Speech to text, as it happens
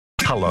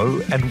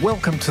Hello and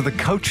welcome to the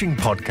Coaching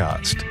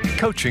Podcast,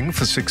 Coaching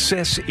for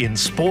Success in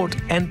Sport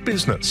and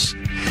Business.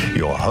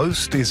 Your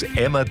host is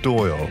Emma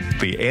Doyle,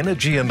 the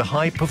energy and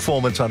high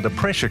performance under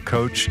pressure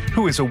coach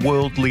who is a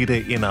world leader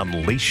in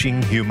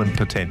unleashing human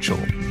potential.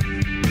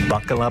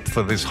 Buckle up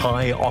for this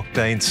high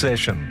octane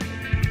session.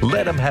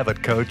 Let 'em have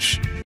it, Coach.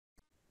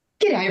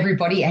 G'day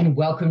everybody and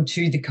welcome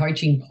to the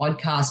Coaching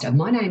Podcast.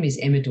 My name is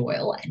Emma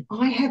Doyle and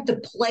I have the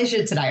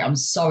pleasure today, I'm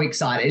so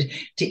excited,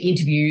 to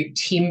interview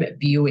Tim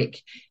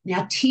Buwick.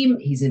 Now Tim,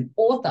 he's an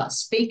author,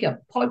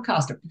 speaker,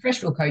 podcaster,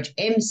 professional coach,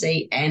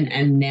 MC and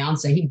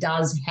announcer. He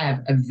does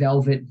have a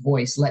velvet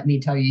voice, let me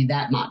tell you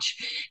that much.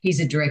 He's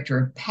a director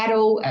of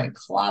paddle at a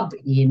club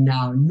in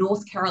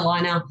North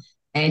Carolina,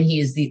 and he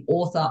is the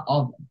author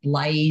of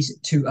Blaze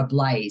to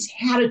Ablaze,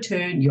 How to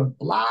Turn Your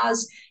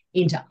Blahs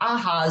into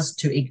ahas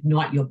to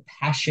ignite your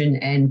passion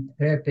and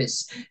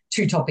purpose.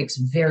 Two topics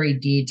very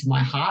dear to my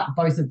heart.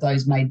 Both of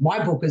those made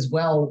my book as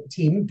well,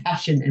 Tim,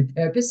 Passion and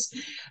Purpose.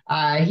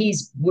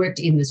 He's worked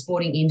in the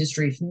sporting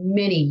industry for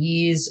many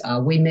years.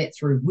 We met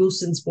through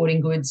Wilson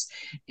Sporting Goods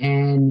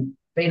and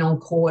been on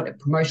court at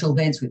promotional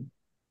events with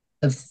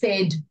the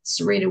Fed,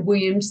 Serena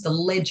Williams, the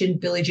legend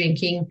Billie Jean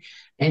King,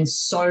 and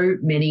so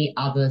many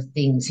other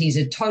things. He's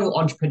a total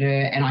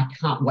entrepreneur and I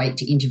can't wait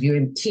to interview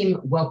him. Tim,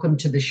 welcome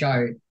to the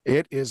show.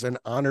 It is an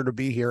honor to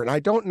be here. And I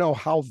don't know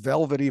how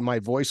velvety my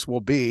voice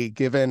will be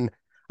given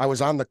I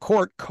was on the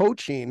court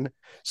coaching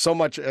so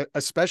much,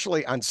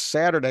 especially on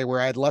Saturday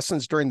where I had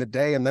lessons during the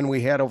day. And then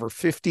we had over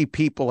 50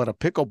 people at a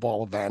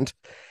pickleball event.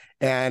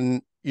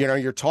 And, you know,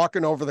 you're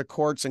talking over the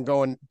courts and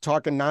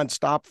talking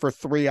nonstop for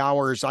 3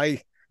 hours.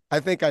 I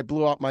think I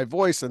blew out my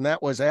voice, and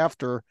that was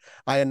after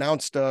I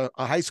announced a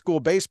high school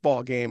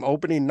baseball game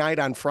opening night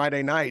on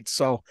Friday night.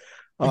 So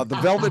the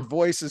velvet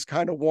voice is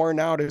kind of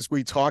worn out as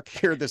we talk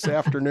here this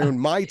afternoon,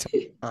 my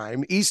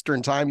time,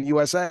 Eastern time,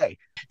 USA.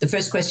 The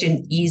first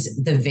question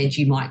is the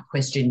Vegemite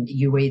question.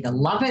 You either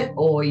love it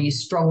or you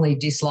strongly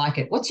dislike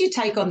it. What's your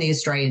take on the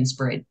Australian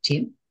spread,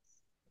 Tim?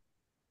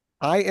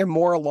 I am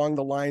more along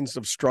the lines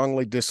of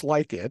strongly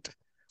dislike it.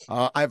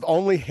 I've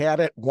only had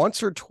it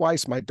once or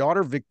twice. My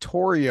daughter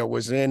Victoria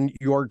was in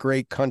your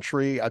great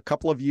country a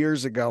couple of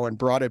years ago and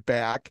brought it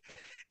back.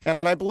 And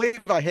I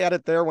believe I had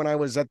it there when I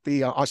was at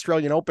the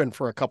Australian Open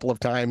for a couple of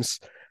times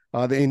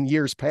in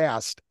years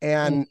past.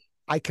 And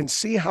I can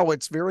see how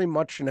it's very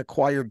much an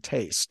acquired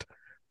taste.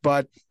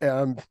 But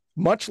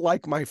much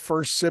like my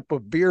first sip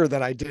of beer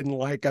that I didn't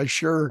like, I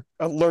sure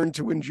learned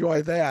to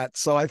enjoy that.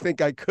 So I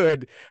think I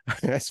could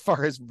as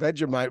far as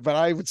Vegemite. But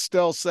I would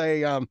still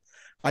say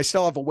I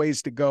still have a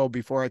ways to go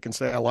before I can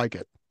say I like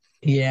it.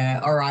 Yeah.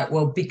 All right.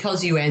 Well,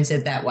 because you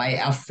answered that way,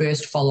 our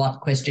first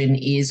follow-up question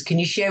is, can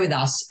you share with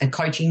us a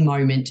coaching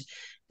moment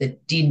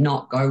that did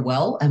not go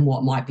well and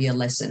what might be a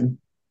lesson?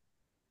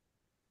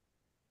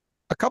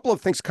 A couple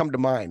of things come to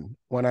mind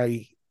when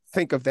I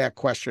think of that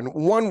question.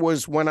 One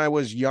was when I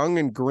was young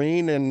and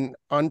green and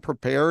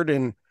unprepared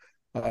and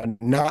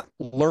not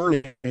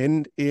learning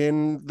in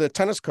the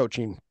tennis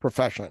coaching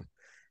profession.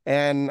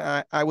 And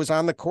I was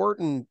on the court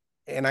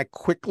and I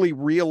quickly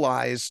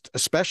realized,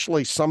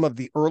 especially some of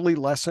the early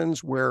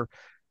lessons where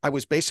I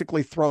was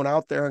basically thrown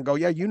out there and go,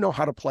 yeah, you know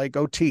how to play,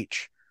 go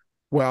teach.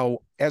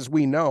 Well, as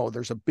we know,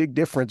 there's a big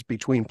difference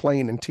between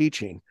playing and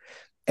teaching.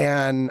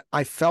 And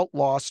I felt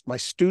lost. My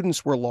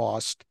students were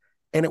lost.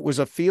 And it was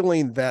a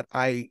feeling that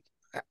I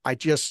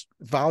just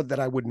vowed that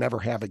I would never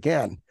have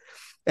again.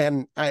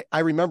 And I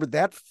remember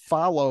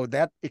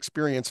that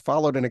experience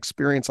followed an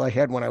experience I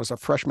had when I was a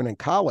freshman in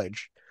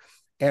college.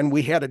 And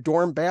we had a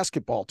dorm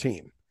basketball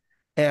team.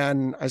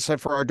 And I said,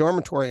 for our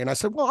dormitory, and I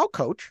said, well, I'll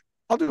coach.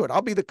 I'll do it.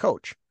 I'll be the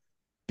coach.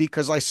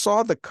 Because I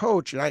saw the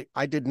coach, and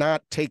I did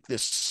not take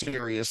this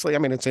seriously. I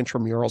mean, it's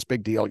intramurals,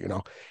 big deal, you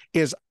know,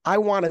 is I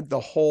wanted the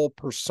whole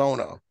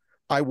persona.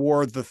 I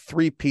wore the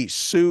 3-piece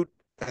suit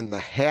and the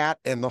hat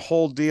and the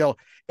whole deal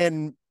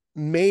and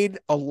made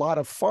a lot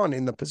of fun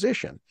in the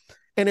position.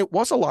 And it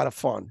was a lot of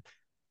fun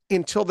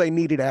until they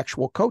needed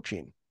actual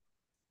coaching.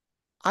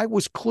 I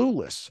was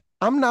clueless.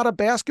 I'm not a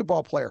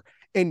basketball player.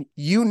 And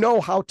you know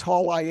how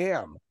tall I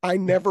am. I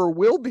never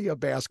will be a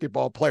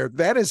basketball player.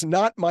 That is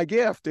not my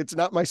gift. It's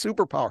not my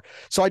superpower.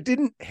 So I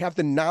didn't have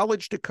the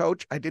knowledge to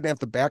coach. I didn't have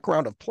the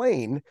background of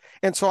playing.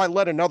 And so I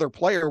let another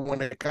player,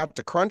 when it got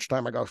to crunch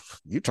time, I go,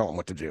 you tell them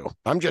what to do.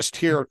 I'm just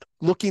here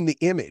looking the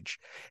image.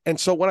 And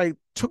so what I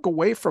took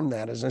away from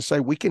that is I say,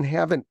 we can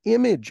have an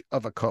image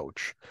of a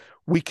coach.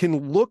 We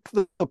can look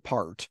the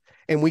part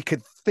and we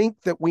could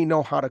think that we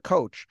know how to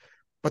coach.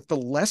 But the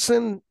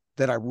lesson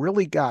that I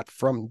really got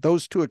from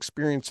those two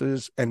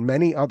experiences and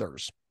many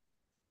others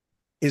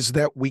is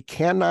that we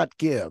cannot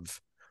give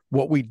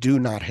what we do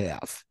not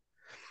have.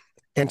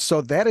 And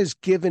so that has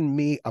given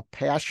me a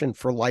passion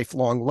for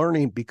lifelong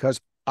learning,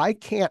 because I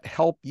can't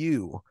help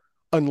you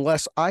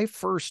unless I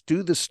first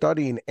do the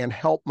studying and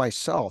help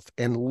myself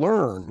and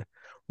learn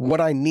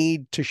what I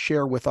need to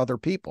share with other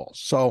people.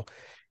 So,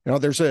 you know,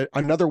 there's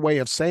another way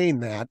of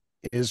saying that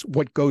is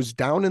what goes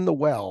down in the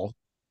well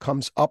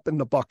comes up in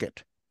the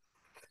bucket.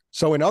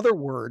 So in other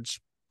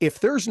words, if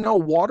there's no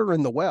water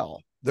in the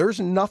well, there's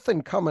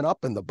nothing coming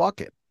up in the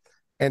bucket.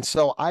 And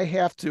so I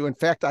have to, in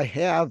fact, I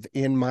have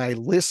in my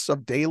lists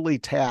of daily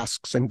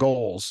tasks and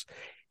goals,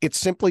 it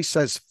simply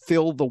says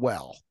fill the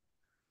well.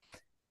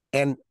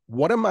 And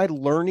what am I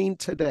learning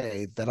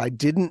today that I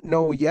didn't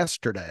know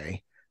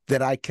yesterday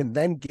that I can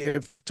then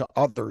give to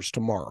others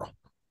tomorrow?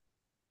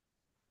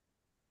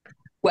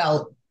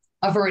 Well,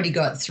 I've already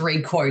got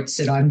 3 quotes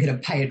that I'm going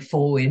to pay it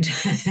forward.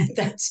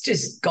 That's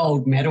just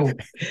gold medal.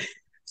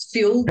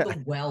 Fill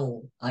the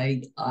well.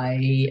 I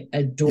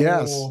adore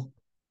Yes.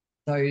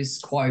 those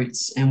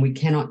quotes, and we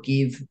cannot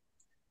give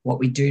what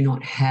we do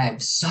not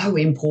have. So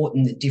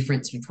important, the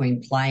difference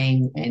between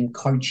playing and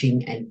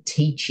coaching and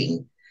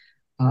teaching.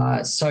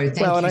 So thank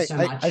you so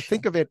much. I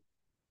think of it,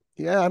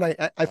 yeah,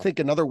 and I think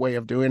another way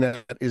of doing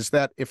it is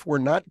that if we're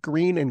not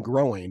green and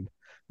growing,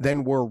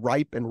 then we're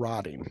ripe and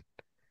rotting.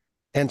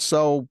 And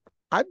so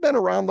I've been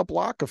around the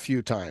block a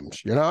few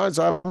times, as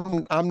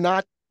I'm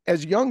not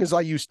as young as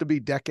I used to be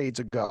decades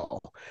ago.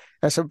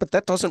 I said, but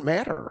that doesn't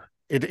matter.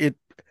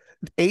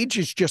 Age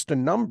is just a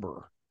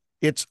number.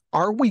 It's,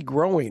 are we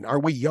growing? Are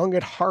we young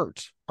at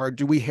heart? Or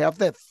do we have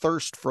that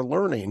thirst for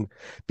learning?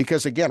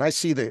 Because again, I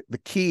see the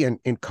key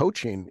in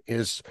coaching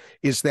is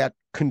that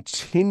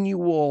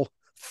continual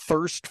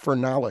thirst for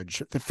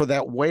knowledge, for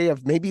that way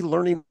of maybe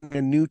learning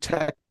a new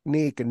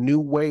technique, a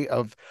new way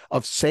of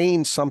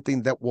saying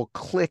something that will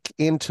click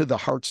into the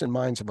hearts and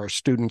minds of our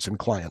students and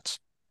clients.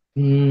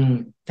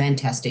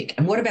 Fantastic.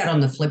 And what about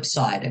on the flip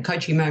side, a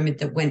coaching moment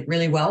that went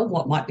really well?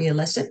 What might be a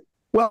lesson?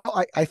 Well,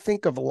 I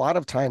think of a lot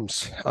of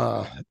times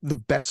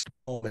the best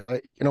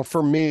moment,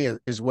 for me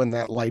is when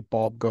that light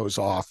bulb goes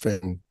off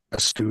in a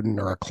student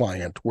or a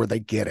client where they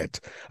get it,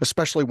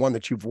 especially one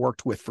that you've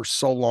worked with for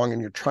so long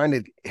and you're trying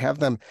to have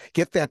them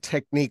get that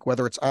technique,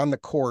 whether it's on the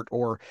court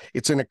or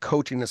it's in a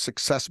coaching, a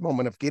success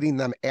moment of getting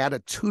them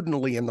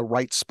attitudinally in the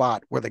right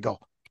spot where they go,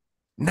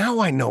 now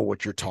I know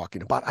what you're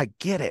talking about. I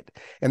get it.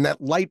 And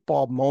that light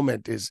bulb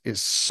moment is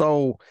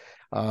so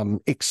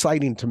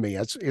exciting to me.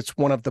 It's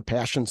one of the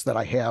passions that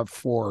I have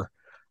for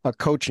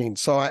coaching.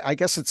 So I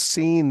guess it's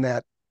seeing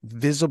that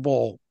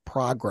visible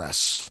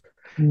progress,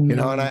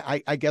 and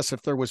I guess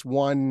if there was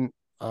one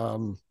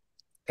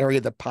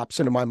area that pops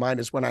into my mind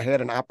is when I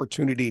had an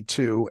opportunity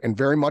to, and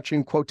very much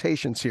in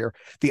quotations here,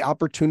 the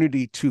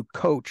opportunity to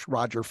coach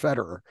Roger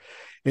Federer.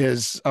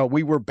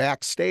 We were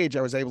backstage.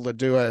 I was able to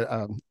do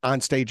a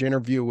on-stage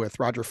interview with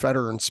Roger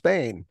Federer in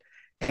Spain.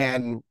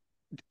 And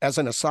as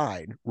an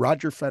aside,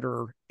 Roger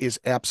Federer is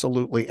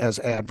absolutely as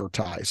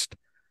advertised.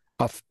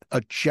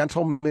 A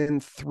gentleman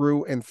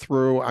through and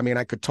through. I mean,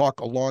 I could talk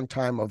a long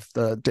time of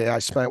the day I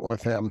spent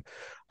with him.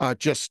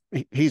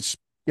 He's,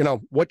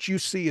 what you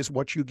see is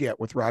what you get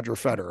with Roger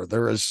Federer.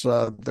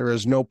 There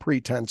is no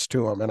pretense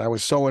to him, and I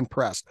was so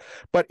impressed.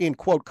 But in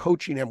quote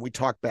coaching him, we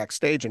talked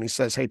backstage, and he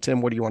says, "Hey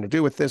Tim, what do you want to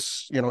do with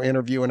this,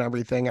 interview and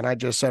everything?" And I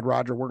just said,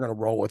 "Roger, we're going to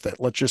roll with it.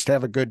 Let's just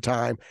have a good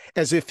time,"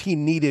 as if he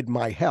needed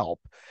my help.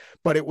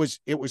 But it was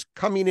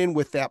coming in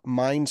with that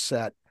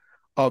mindset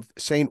of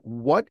saying,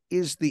 what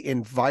is the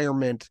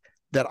environment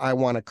that I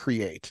want to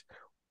create?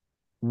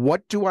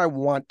 What do I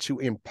want to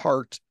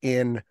impart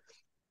in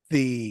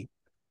the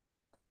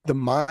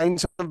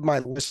minds of my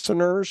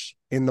listeners,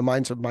 in the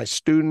minds of my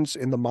students,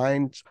 in the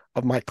minds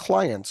of my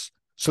clients,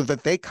 so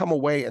that they come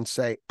away and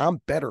say,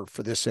 I'm better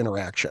for this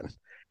interaction.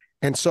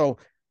 And so,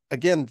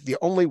 again, the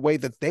only way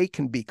that they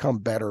can become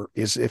better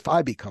is if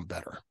I become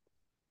better.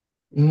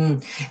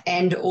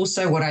 And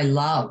also what I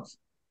love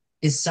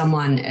is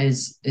someone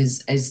as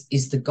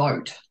the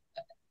GOAT,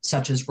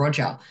 such as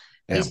Roger.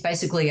 Yeah. He's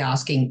basically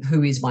asking,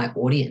 who is my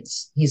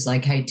audience? He's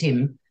like, hey,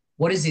 Tim,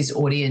 what does this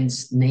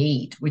audience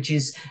need? Which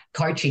is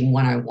coaching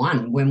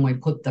 101, when we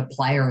put the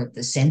player at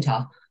the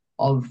center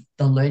of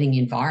the learning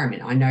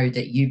environment. I know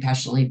that you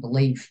passionately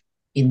believe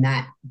in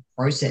that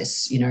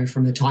process,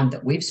 from the time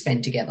that we've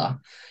spent together.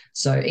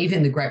 So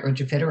even the great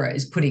Roger Federer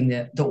is putting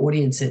the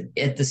audience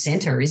at the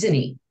center, isn't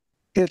he?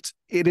 It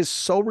is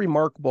so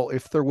remarkable.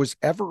 If there was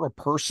ever a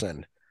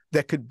person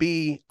that could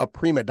be a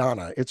prima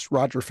donna, it's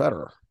Roger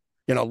Federer.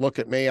 Look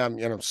at me.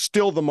 I'm,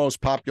 still the most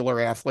popular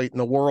athlete in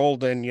the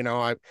world. And,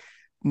 I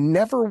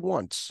never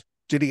once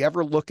did he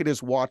ever look at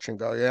his watch and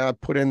go, yeah, I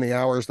put in the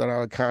hours that I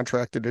was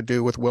contracted to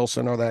do with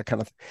Wilson or that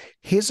kind of thing.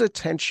 His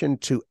attention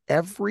to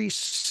every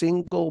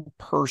single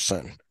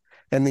person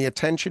and the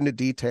attention to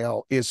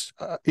detail is,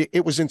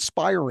 it was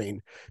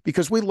inspiring,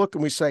 because we look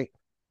and we say,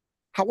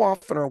 how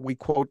often are we,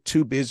 quote,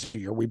 too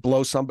busy, or we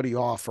blow somebody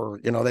off, or,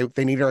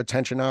 they need our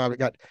attention now.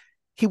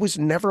 He was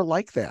never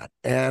like that.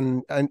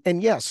 And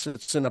yes,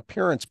 it's an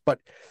appearance, but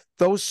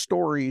those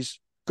stories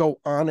go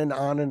on and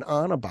on and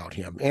on about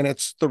him. And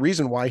it's the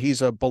reason why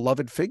he's a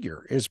beloved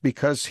figure, is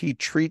because he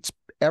treats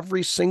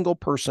every single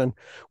person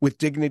with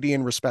dignity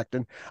and respect.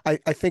 And I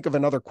think of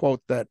another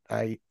quote that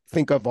I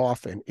think of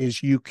often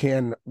is, you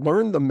can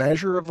learn the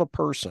measure of a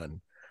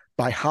person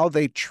by how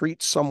they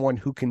treat someone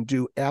who can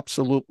do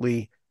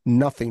absolutely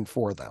nothing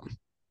for them.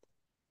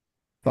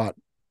 Thought,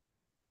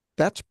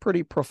 that's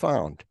pretty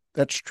profound.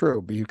 That's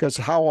true, because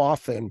how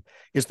often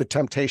is the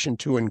temptation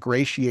to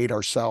ingratiate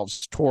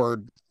ourselves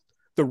toward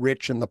the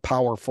rich and the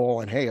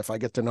powerful, and hey, if I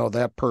get to know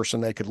that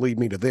person, they could lead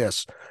me to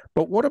this.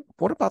 But what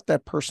about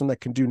that person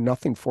that can do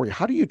nothing for you?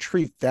 How do you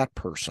treat that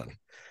person?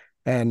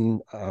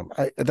 And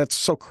that's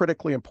so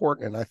critically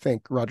important. And I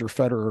think Roger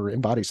Federer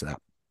embodies that.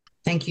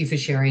 Thank you for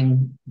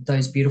sharing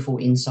those beautiful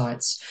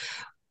insights.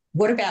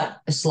 What about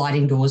a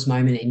sliding doors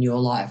moment in your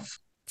life?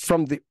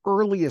 From the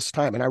earliest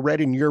time, and I read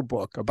in your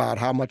book about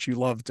how much you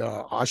loved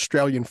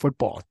Australian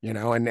football,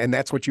 and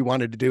that's what you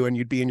wanted to do, and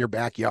you'd be in your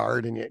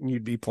backyard and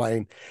you'd be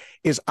playing,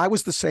 is I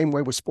was the same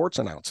way with sports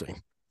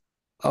announcing.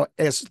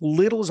 As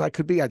little as I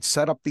could be, I'd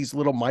set up these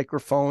little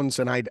microphones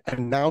and I'd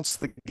announce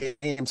the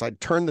games. I'd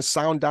turn the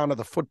sound down to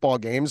the football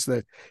games,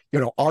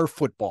 our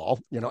football,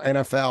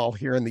 NFL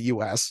here in the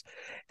US.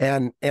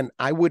 And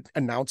I would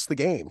announce the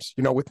games,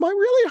 with my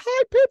really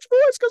high pitched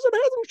voice because it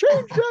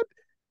hasn't changed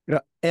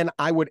yet. And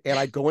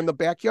I'd go in the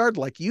backyard,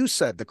 like you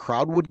said, the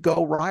crowd would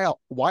go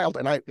wild.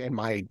 And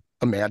my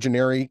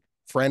imaginary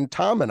friend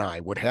Tom and I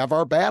would have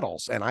our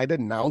battles, and I'd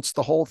announce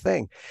the whole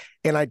thing.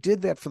 And I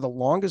did that for the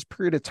longest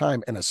period of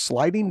time. And a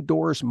sliding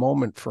doors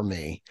moment for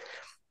me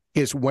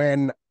is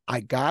when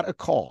I got a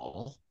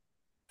call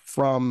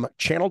from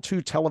Channel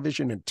 2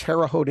 television in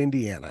Terre Haute,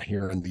 Indiana,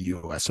 here in the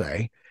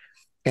USA.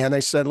 And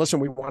they said, listen,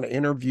 we want to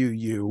interview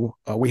you.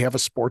 We have a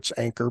sports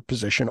anchor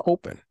position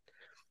open.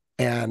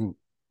 And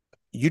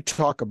you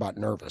talk about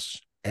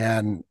nervous.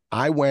 And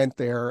I went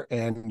there,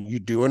 and you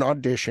do an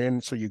audition.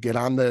 So you get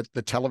on the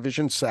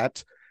television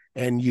set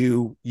and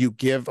you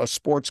give a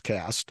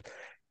sportscast.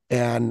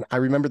 And I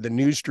remember the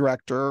news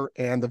director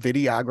and the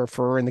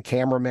videographer and the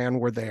cameraman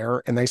were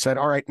there. And they said,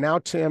 all right, now,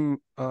 Tim,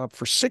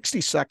 for 60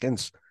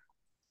 seconds,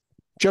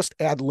 just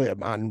ad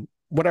lib on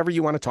whatever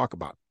you want to talk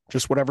about,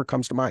 just whatever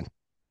comes to mind.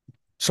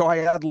 So I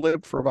ad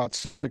libbed for about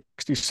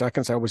 60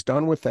 seconds. I was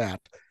done with that.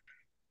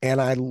 And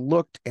I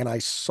looked and I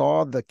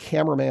saw the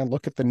cameraman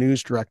look at the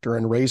news director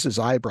and raise his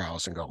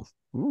eyebrows and go,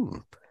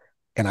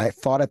 And I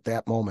thought at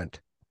that moment,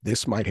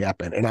 this might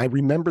happen. And I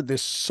remember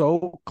this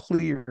so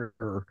clear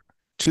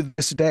to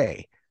this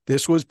day.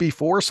 This was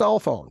before cell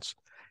phones.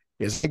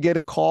 Is I get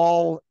a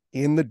call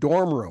in the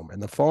dorm room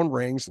and the phone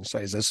rings and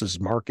says, this is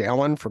Mark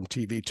Allen from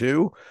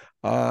TV2.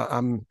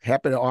 I'm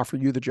happy to offer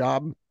you the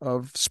job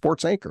of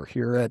sports anchor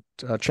here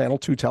at Channel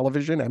 2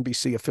 Television,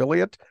 NBC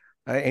affiliate.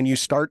 And you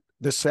start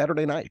this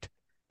Saturday night.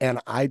 And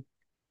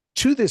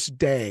to this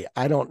day,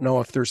 I don't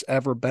know if there's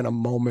ever been a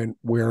moment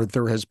where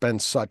there has been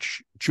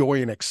such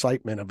joy and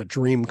excitement of a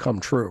dream come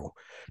true,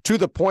 to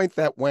the point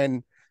that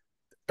when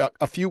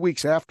a few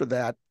weeks after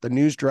that, the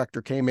news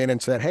director came in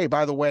and said, hey,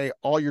 by the way,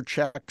 all your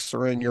checks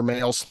are in your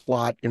mail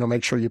slot.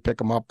 Make sure you pick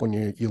them up when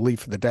you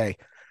leave for the day.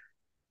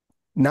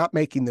 Not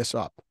making this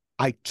up.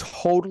 I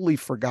totally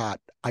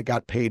forgot I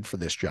got paid for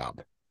this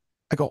job.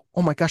 I go,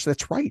 oh my gosh,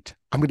 that's right.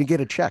 I'm going to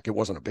get a check. It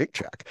wasn't a big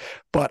check,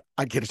 but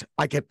I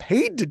get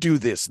paid to do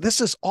this.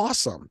 This is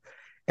awesome.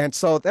 And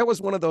so that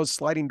was one of those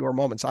sliding door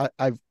moments.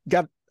 I've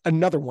got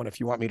another one if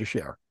you want me to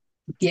share.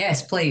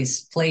 Yes,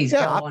 please.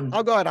 Yeah, go on.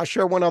 I'll go ahead. I'll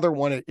share one other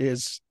one. It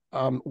is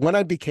when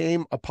I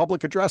became a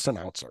public address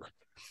announcer.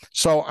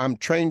 So I'm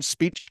trained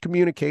speech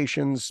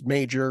communications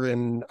major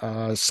in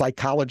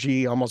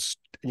psychology, almost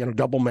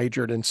double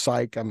majored in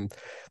psych.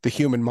 The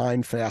human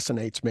mind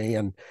fascinates me,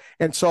 and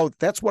so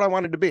that's what I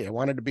wanted to be. I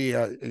wanted to be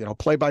a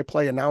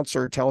play-by-play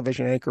announcer,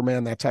 television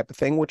anchorman, that type of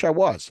thing, which I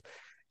was.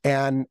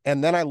 And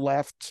then I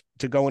left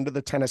to go into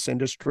the tennis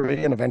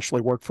industry and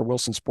eventually worked for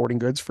Wilson Sporting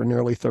Goods for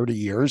nearly 30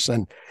 years.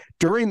 And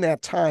during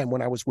that time,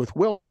 when I was with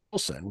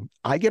Wilson,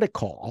 I get a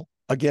call,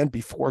 again,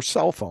 before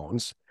cell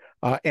phones,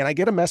 and I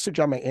get a message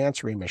on my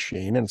answering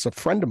machine, and it's a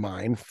friend of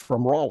mine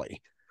from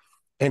Raleigh.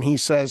 And he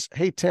says,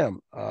 hey, Tim,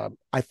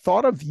 I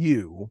thought of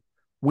you.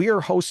 We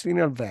are hosting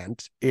an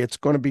event. It's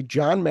going to be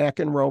John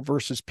McEnroe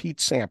versus Pete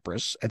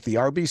Sampras at the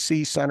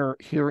RBC Center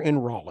here in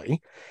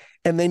Raleigh,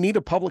 and they need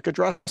a public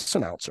address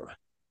announcer.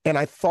 And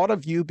I thought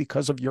of you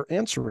because of your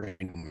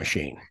answering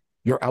machine,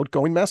 your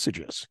outgoing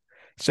messages.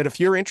 He said, if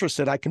you're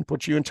interested, I can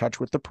put you in touch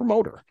with the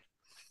promoter.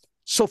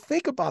 So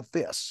think about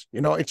this.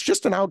 It's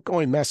just an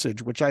outgoing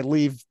message, which I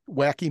leave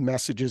wacky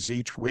messages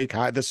each week.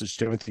 Hi, this is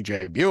Timothy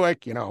J.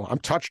 Buwick. I'm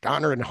touched,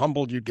 honored, and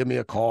humbled. You give me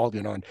a call,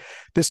 and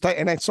this time,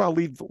 and so I'll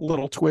leave a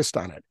little twist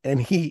on it.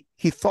 And he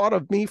thought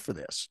of me for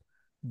this.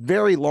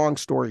 Very long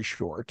story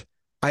short,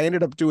 I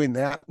ended up doing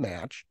that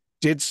match,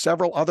 did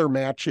several other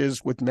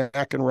matches with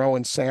McEnroe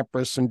and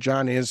Sampras and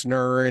John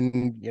Isner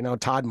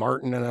and, Todd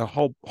Martin and a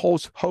whole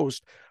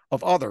host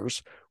of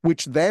others,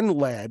 which then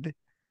led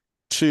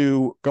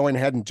to going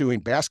ahead and doing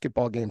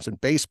basketball games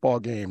and baseball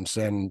games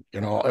and,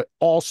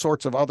 all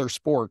sorts of other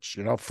sports,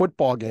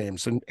 football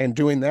games and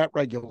doing that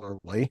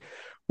regularly,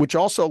 which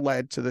also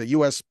led to the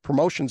U.S.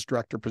 promotions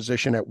director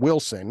position at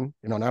Wilson,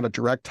 not a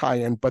direct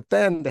tie-in, but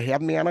then they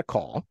have me on a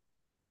call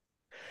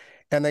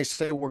and they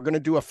say, we're going to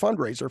do a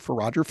fundraiser for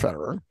Roger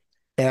Federer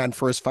and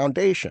for his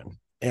foundation.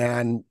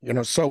 And,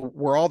 so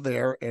we're all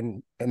there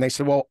and they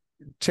said, well,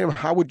 Tim,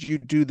 how would you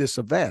do this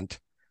event?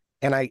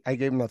 And I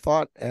gave him a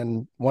thought,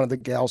 and one of the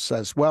gals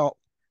says, well,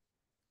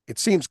 it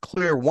seems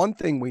clear one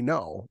thing we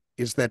know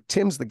is that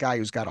Tim's the guy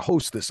who's got to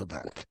host this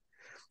event.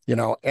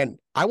 and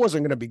I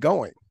wasn't going to be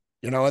going,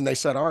 and they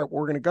said, all right,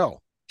 we're going to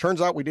go.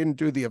 Turns out we didn't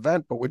do the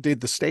event, but we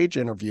did the stage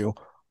interview.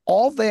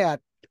 All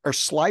that are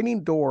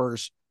sliding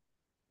doors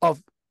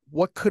of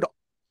what could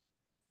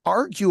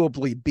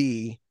arguably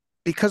be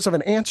because of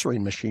an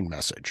answering machine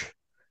message,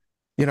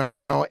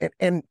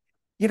 and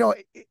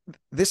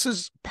this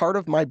is part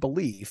of my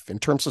belief in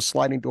terms of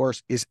sliding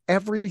doors is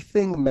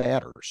everything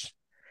matters.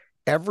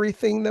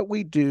 Everything that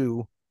we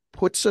do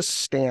puts a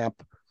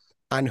stamp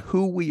on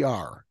who we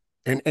are.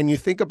 And you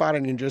think about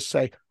it and just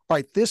say, all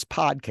right, this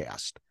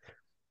podcast,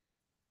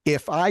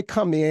 if I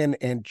come in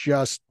and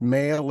just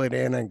mail it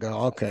in and go,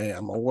 okay,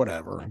 I'm a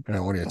whatever,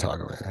 what are you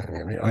talking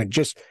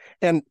about?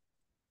 And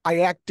I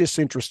act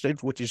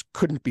disinterested, which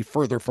couldn't be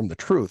further from the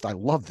truth. I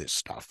love this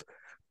stuff,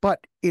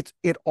 but it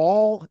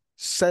all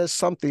says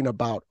something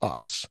about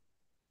us.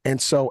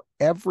 And so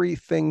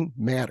everything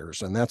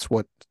matters. And that's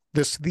what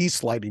these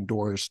sliding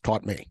doors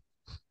taught me.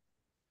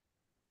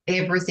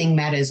 Everything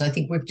matters. I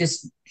think we've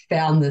just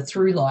found the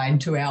through line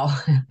to our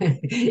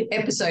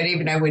episode,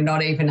 even though we're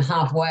not even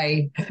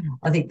halfway.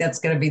 I think that's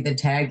going to be the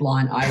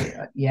tagline.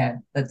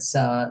 That's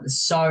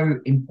so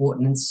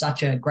important and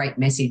such a great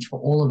message for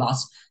all of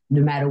us,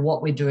 no matter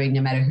what we're doing,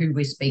 no matter who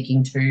we're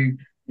speaking to,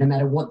 no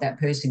matter what that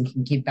person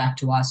can give back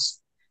to us,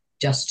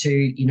 just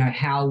to,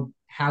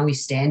 how we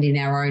stand in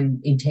our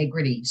own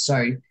integrity.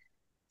 So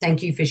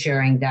thank you for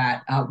sharing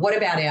that. What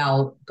about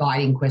our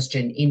guiding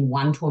question in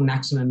 1 to a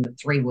maximum of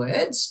 3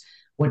 words?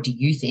 What do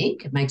you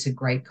think makes a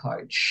great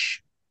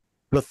coach?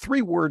 The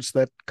 3 words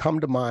that come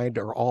to mind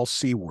are all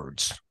C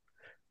words: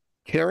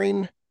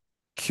 caring,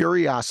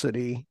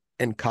 curiosity,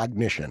 and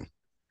cognition.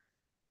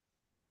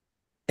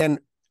 And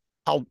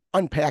I'll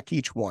unpack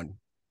each one.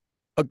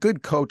 A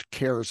good coach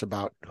cares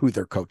about who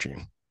they're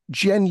coaching,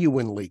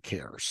 genuinely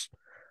cares.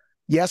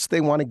 Yes,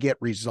 they want to get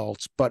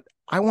results, but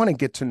I want to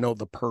get to know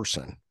the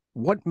person.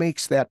 What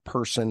makes that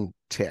person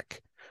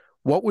tick?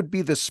 What would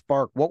be the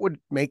spark? What would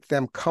make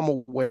them come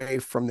away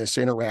from this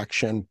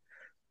interaction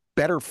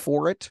better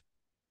for it?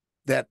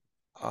 That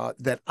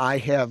I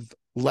have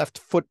left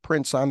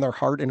footprints on their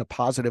heart in a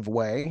positive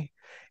way.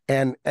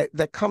 And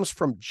that comes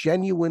from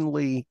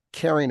genuinely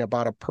caring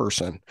about a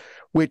person,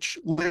 which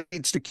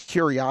leads to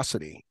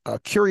curiosity.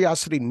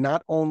 Curiosity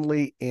not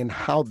only in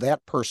how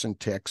that person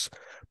ticks,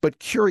 but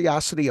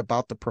curiosity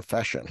about the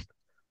profession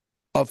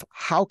of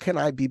how can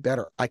I be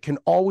better? I can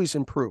always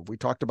improve. We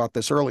talked about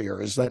this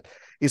earlier, is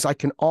I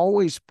can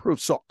always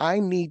improve. So I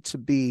need to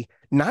be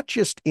not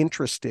just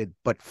interested,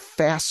 but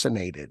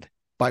fascinated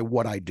by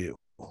what I do.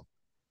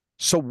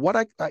 So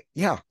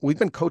we've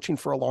been coaching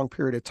for a long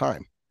period of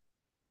time.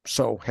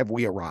 So have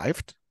we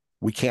arrived?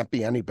 We can't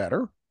be any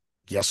better.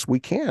 Yes, we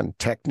can.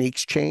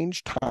 Techniques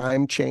change,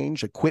 time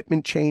change,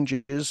 equipment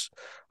changes.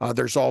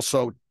 There's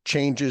also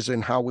changes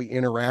in how we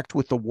interact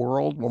with the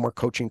world when we're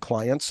coaching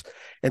clients.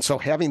 And so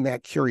having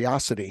that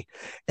curiosity,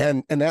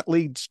 and that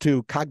leads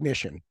to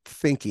cognition,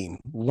 thinking,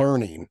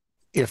 learning.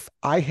 If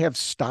I have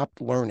stopped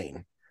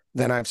learning,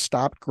 then I've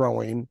stopped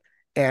growing,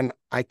 and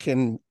I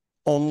can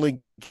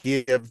only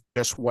give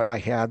just what I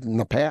had in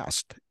the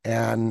past.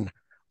 And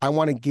I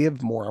want to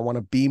give more. I want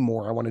to be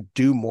more. I want to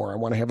do more. I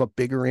want to have a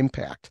bigger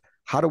impact.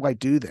 How do I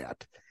do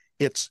that?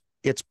 It's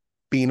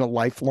being a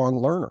lifelong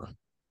learner.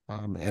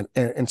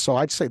 And so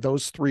I'd say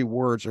those 3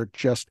 words are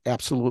just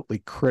absolutely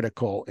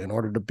critical in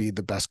order to be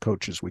the best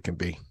coaches we can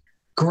be.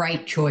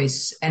 Great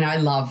choice. And I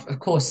love, of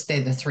course,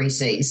 they're the 3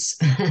 C's.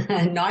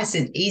 Nice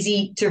and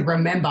easy to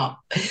remember.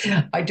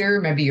 I do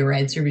remember your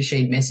answer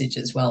machine message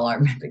as well. I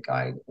remember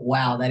going,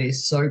 wow, that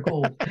is so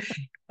cool.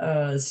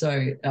 It's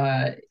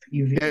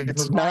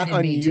not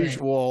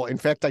unusual. In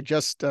fact, I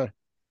just,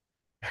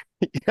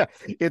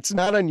 it's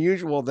not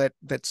unusual that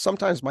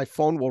sometimes my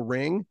phone will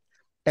ring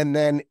and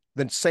then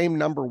the same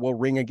number will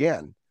ring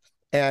again.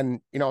 And,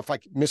 if I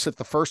miss it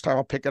the first time,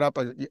 I'll pick it up.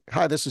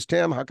 Hi, this is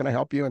Tim. How can I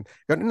help you? And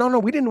no,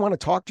 we didn't want to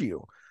talk to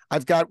you.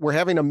 We're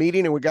having a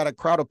meeting and we got a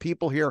crowd of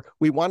people here.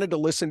 We wanted to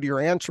listen to your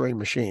answering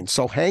machine.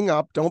 So hang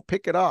up, don't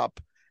pick it up.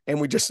 And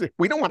we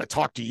don't want to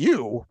talk to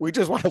you. We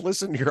just want to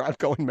listen to your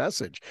outgoing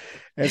message.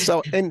 And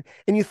so, and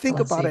you think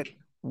about it,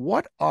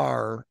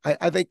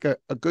 I think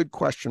a good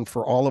question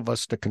for all of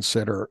us to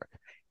consider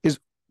is,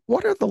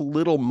 what are the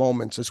little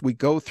moments as we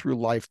go through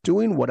life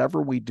doing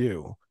whatever we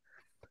do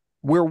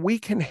where we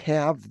can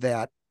have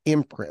that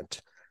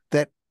imprint,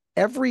 that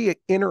every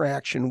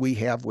interaction we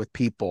have with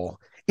people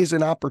is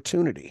an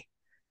opportunity.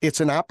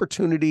 It's an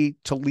opportunity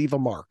to leave a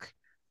mark,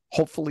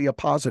 hopefully a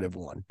positive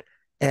one.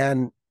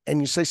 And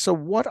you say, so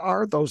what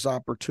are those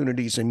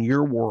opportunities in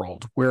your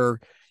world where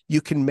you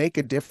can make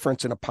a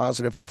difference in a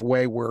positive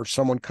way, where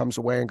someone comes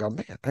away and go,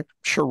 man, I'm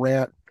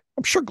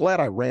sure glad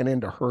I ran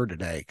into her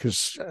today,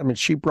 because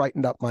she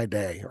brightened up my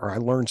day, or I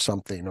learned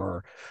something,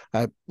 or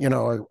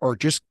or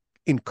just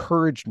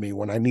encouraged me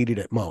when I needed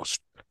it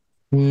most.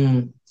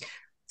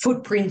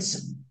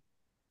 Footprints,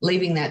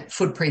 leaving that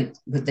footprint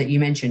that you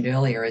mentioned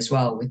earlier as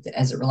well,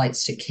 as it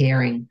relates to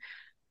caring.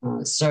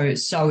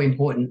 So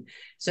important.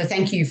 So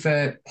thank you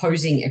for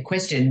posing a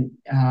question,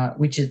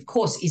 which of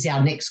course is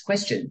our next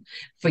question,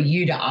 for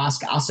you to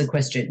ask us a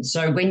question.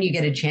 So when you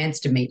get a chance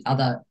to meet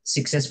other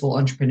successful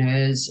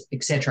entrepreneurs,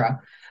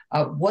 etc.,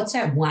 what's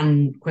that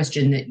one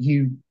question that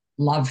you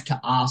love to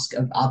ask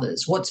of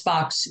others? What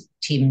sparks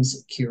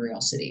Tim's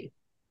curiosity?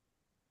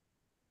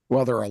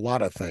 Well, there are a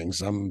lot of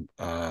things. I'm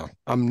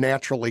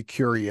naturally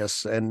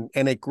curious, and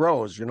it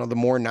grows. The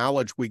more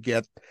knowledge we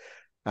get,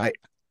 I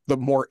the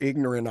more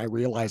ignorant I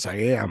realize I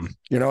am.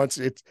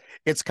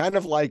 It's kind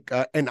of like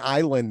an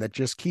island that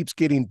just keeps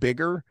getting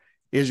bigger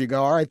as you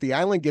go. All right, the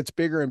island gets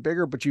bigger and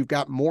bigger, but you've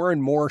got more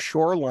and more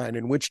shoreline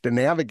in which to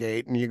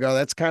navigate, and you go,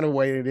 that's kind of the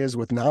way it is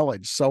with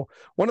knowledge. So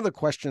one of the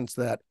questions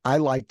that I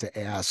like to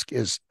ask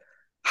is,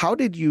 how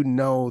did you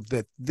know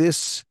that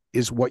this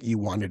is what you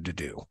wanted to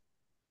do?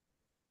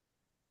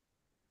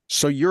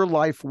 So your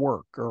life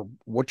work or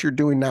what you're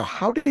doing now,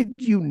 how did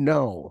you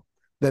know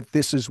that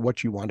this is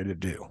what you wanted to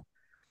do?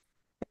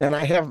 And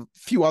I have a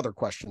few other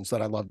questions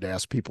that I love to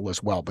ask people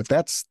as well, but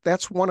that's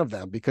one of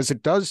them, because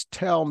it does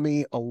tell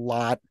me a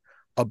lot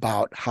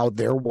about how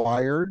they're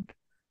wired.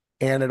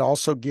 And it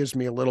also gives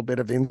me a little bit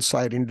of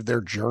insight into their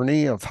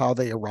journey of how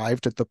they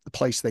arrived at the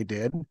place they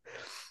did.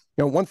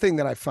 One thing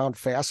that I found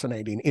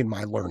fascinating in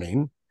my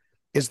learning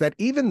is that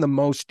even the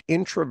most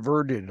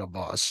introverted of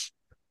us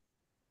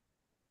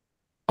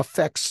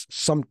affects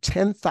some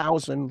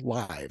 10,000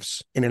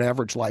 lives in an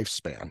average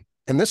lifespan.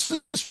 And this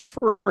is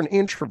for an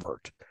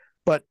introvert,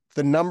 but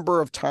the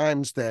number of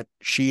times that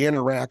she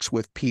interacts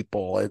with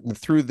people and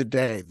through the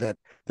day that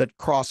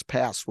cross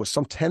paths with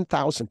some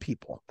 10,000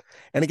 people.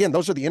 And again,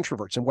 those are the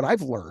introverts. And what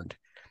I've learned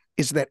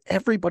is that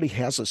everybody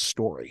has a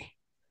story.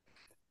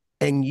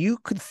 And you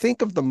could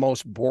think of the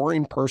most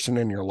boring person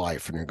in your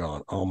life and you're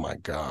going, oh my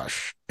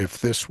gosh, if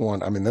this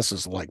one, this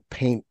is like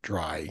paint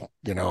dry,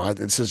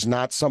 this is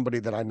not somebody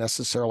that I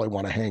necessarily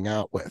want to hang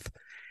out with.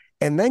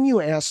 And then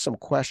you ask some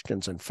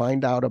questions and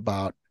find out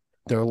about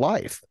their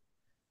life.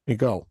 You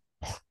go,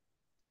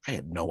 I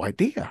had no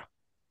idea.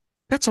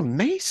 That's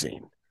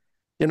amazing.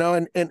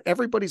 And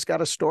everybody's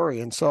got a story.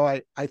 And so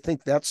I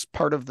think that's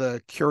part of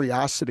the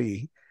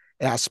curiosity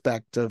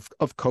aspect of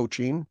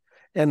coaching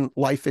and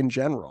life in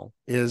general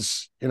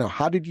is,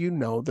 how did you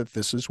know that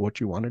this is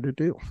what you wanted to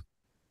do?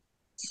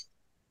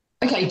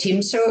 Okay,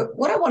 Tim. So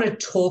what I want to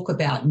talk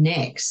about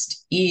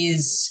next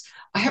is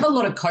I have a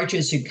lot of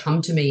coaches who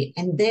come to me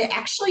and they're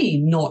actually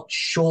not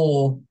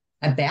sure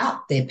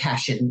about their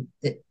passion.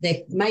 That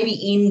they're maybe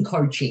in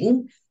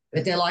coaching,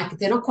 but they're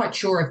not quite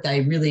sure if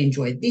they really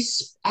enjoy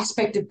this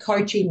aspect of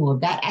coaching or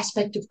that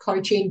aspect of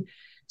coaching.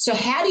 So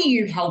how do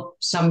you help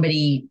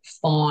somebody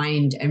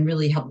find and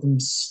really help them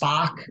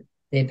spark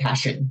their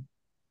passion?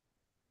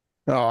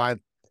 Oh, I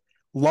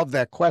love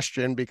that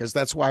question, because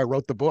that's why I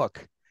wrote the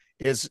book.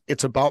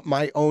 It's about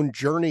my own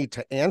journey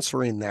to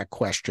answering that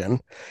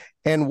question.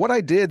 And what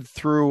I did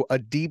through a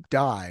deep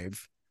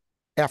dive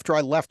after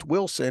I left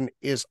Wilson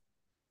is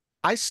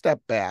I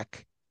stepped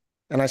back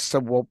and I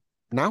said, well,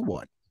 now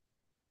what?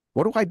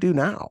 What do I do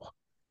now?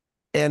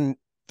 And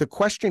the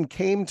question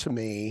came to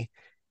me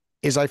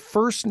is I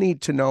first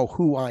need to know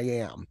who I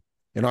am.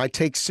 I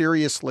take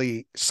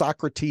seriously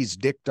Socrates'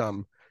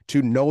 dictum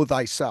to know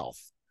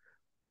thyself.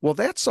 Well,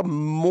 that's a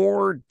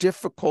more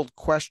difficult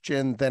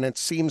question than it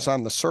seems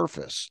on the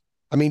surface.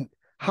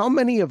 How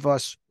many of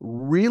us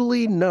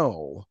really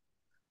know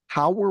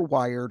how we're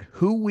wired,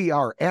 who we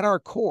are at our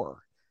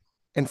core?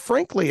 And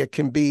frankly, it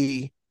can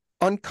be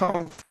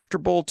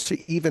uncomfortable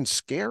to even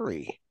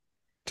scary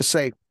to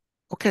say,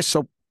 okay,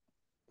 so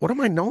what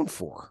am I known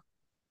for?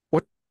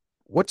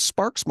 What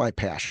sparks my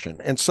passion?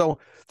 And so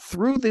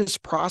through this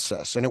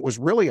process, and it was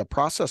really a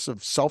process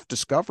of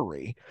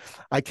self-discovery,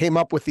 I came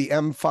up with the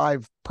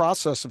M5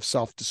 process of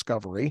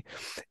self-discovery,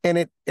 and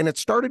it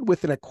started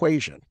with an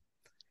equation.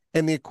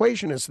 And the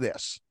equation is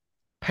this: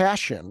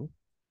 passion,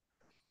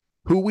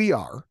 who we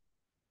are,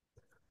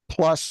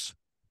 plus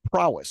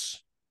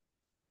prowess,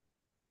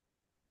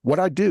 what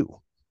I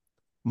do,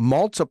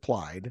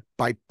 multiplied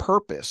by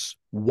purpose,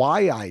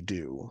 why I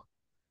do,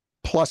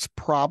 plus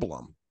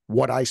problem,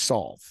 what I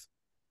solve.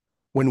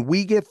 When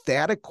we get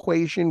that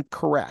equation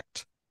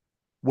correct,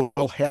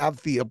 we'll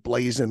have the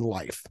ablazing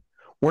life.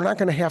 We're not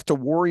going to have to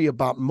worry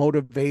about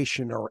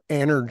motivation or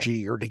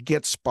energy or to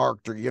get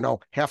sparked or,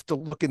 have to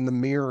look in the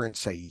mirror and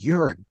say,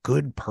 you're a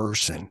good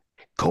person.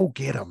 Go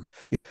get them.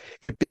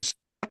 It's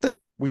not that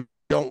we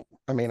don't,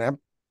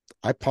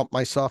 I pump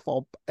myself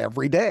up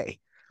every day.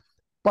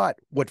 But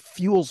what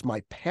fuels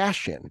my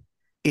passion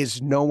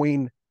is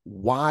knowing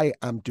why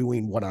I'm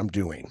doing what I'm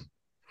doing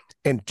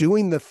and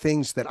doing the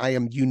things that I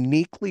am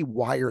uniquely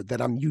wired,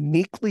 that I'm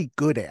uniquely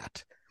good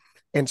at.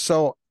 And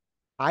so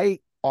I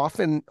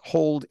often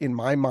hold in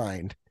my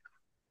mind,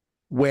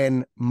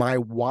 when my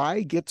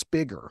why gets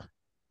bigger,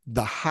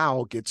 the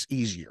how gets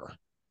easier.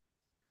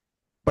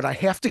 But I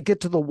have to get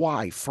to the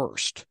why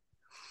first.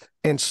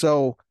 And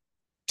so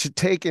to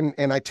take, and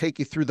I take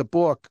you through the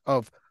book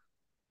of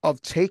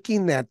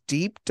taking that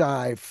deep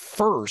dive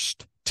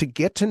first to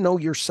get to know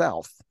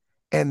yourself,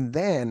 and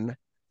then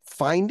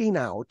finding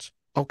out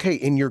okay,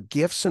 in your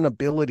gifts and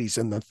abilities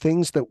and the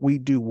things that we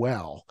do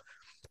well,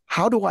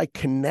 how do I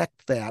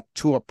connect that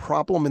to a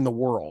problem in the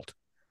world?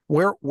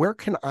 Where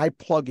can I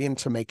plug in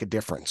to make a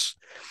difference?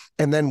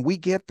 And then we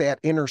get that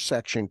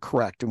intersection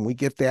correct, and we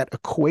get that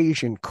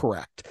equation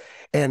correct.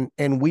 And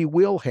we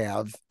will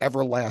have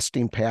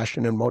everlasting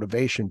passion and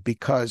motivation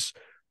because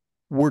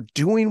we're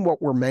doing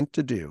what we're meant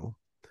to do.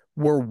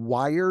 We're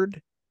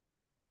wired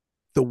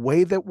the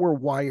way that we're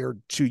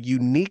wired to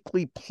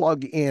uniquely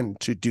plug in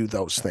to do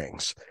those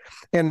things.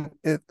 And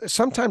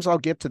sometimes I'll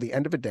get to the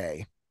end of a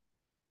day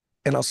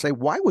and I'll say,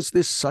 why was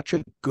this such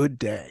a good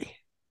day?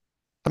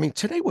 I mean,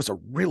 today was a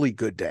really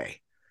good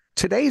day.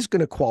 Today's going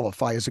to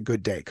qualify as a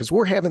good day because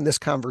we're having this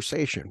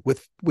conversation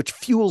which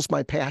fuels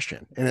my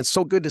passion. And it's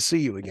so good to see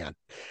you again.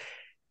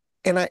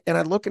 And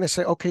I look and I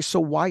say, okay, so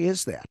why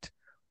is that?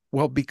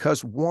 Well,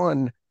 because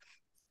one,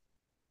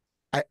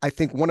 I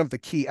think one of the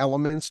key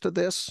elements to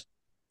this,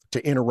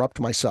 to interrupt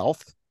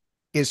myself,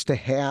 is to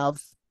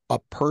have a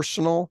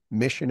personal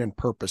mission and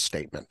purpose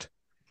statement.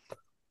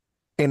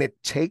 And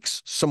it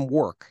takes some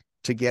work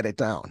to get it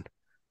down.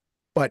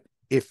 But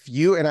if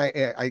you, and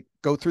I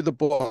go through the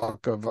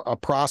book of a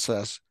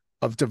process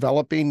of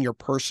developing your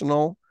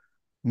personal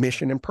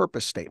mission and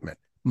purpose statement.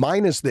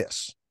 Mine is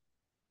this: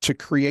 to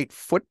create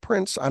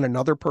footprints on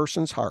another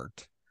person's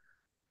heart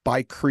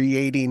by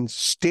creating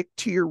stick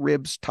to your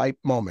ribs type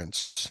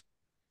moments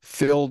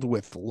filled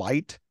with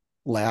light,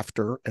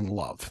 laughter, and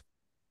love.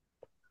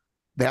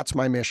 That's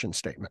my mission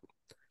statement.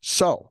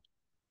 So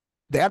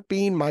that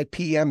being my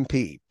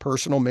PMP,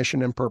 personal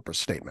mission and purpose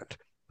statement,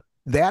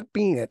 that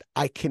being it,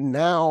 I can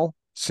now,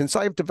 since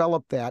I've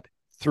developed that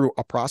through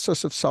a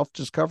process of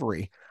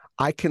self-discovery,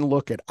 I can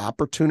look at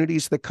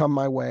opportunities that come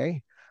my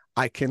way.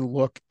 I can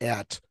look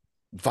at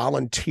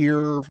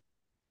volunteer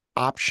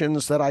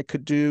options that I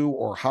could do,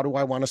 or how do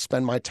I want to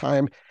spend my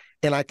time?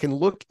 And I can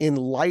look in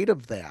light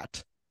of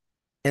that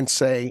and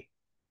say,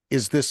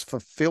 is this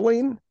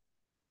fulfilling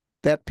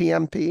that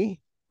PMP,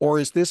 or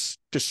is this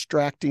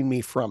distracting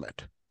me from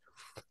it?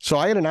 So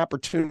I had an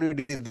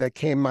opportunity that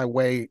came my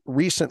way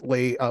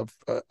recently of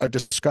a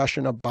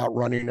discussion about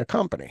running a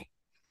company.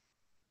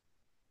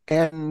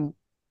 And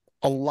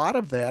a lot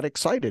of that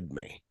excited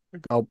me. I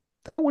go,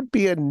 that would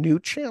be a new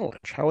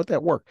challenge. How would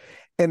that work?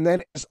 And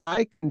then as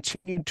I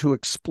continued to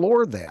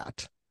explore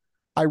that,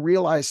 I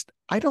realized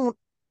I don't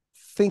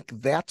think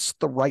that's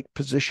the right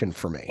position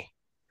for me.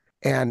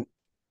 And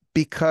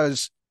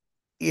because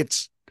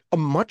it's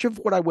much of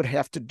what I would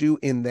have to do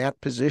in that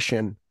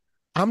position,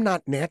 I'm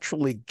not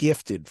naturally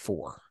gifted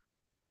for.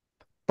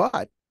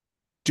 But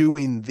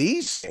doing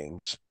these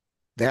things,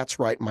 that's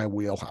right in my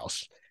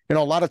wheelhouse. A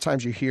lot of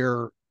times you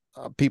hear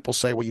people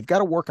say, well, you've got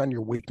to work on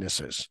your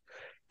weaknesses.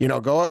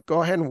 Go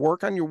ahead and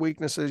work on your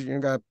weaknesses.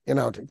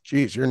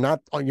 Geez, you're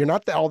not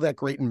all that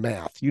great in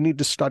math. You need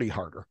to study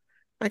harder.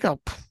 I go,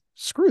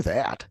 screw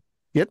that.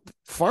 Get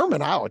farm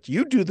it out.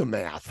 You do the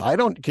math. I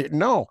don't get,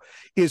 no,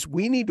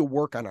 we need to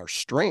work on our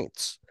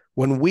strengths.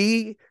 When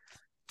we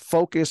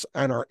focus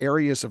on our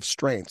areas of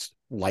strengths,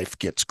 life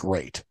gets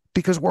great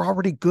because we're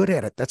already good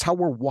at it. That's how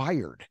we're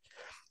wired,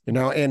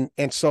 and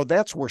so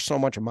that's where so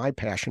much of my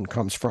passion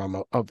comes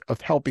from,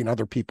 of helping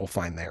other people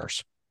find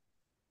theirs.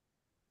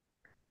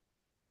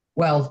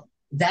 Well,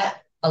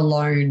 that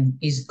alone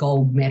is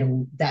gold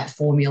medal, that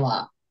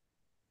formula.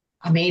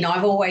 I mean,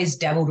 I've always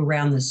dabbled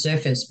around the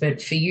surface,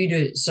 but for you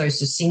to so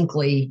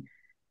succinctly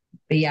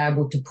be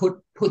able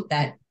to put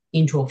that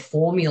into a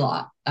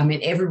formula, I mean,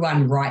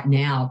 everyone right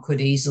now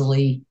could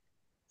easily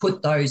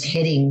put those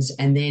headings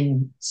and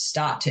then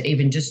start to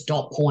even just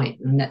dot point.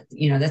 And that,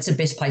 that's the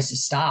best place to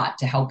start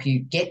to help you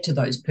get to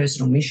those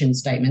personal mission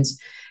statements.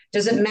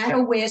 Does it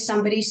matter where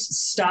somebody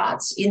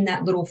starts in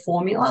that little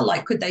formula?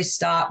 Like, could they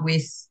start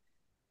with,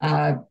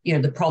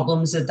 the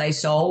problems that they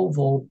solve,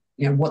 or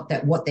what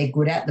they're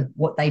good at,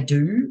 what they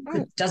do?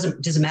 Does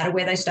it matter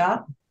where they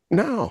start?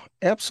 No,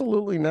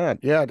 absolutely not.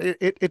 Yeah,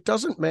 it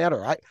doesn't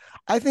matter.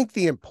 I think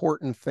the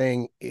important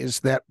thing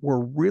is that we're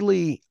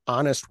really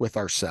honest with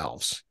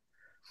ourselves,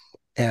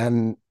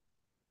 and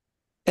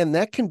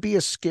that can be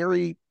a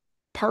scary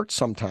part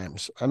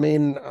sometimes. I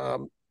mean,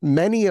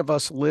 many of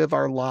us live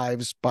our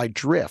lives by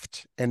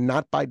drift and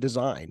not by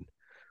design.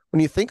 When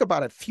you think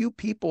about it, few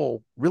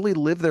people really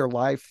live their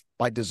life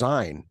by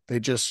design. They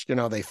just,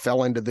 they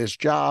fell into this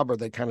job, or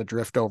they kind of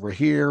drift over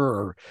here,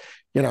 or,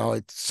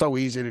 it's so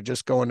easy to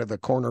just go into the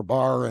corner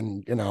bar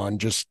and, and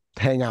just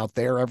hang out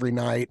there every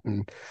night.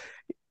 And,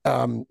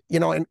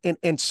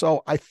 and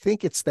so I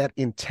think it's that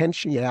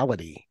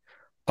intentionality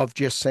of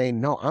just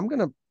saying, no, I'm going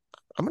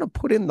to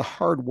put in the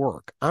hard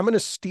work. I'm going to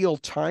steal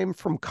time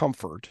from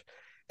comfort.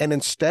 And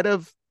instead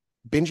of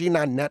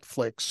binging on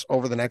Netflix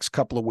over the next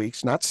couple of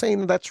weeks, not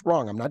saying that's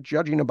wrong. I'm not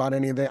judging about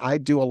any of that. I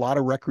do a lot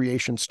of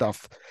recreation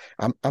stuff.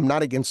 I'm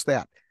not against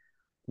that.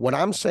 What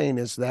I'm saying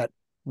is that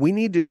we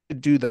need to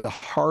do the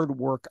hard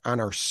work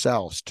on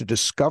ourselves to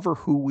discover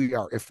who we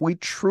are. If we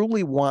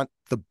truly want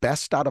the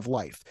best out of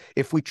life,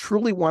 if we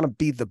truly want to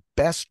be the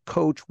best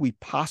coach we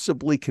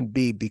possibly can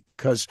be,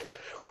 because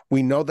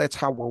we know that's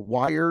how we're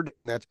wired,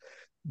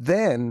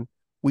 then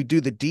we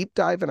do the deep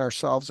dive in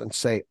ourselves and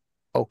say,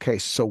 okay,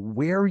 so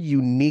where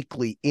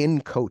uniquely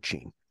in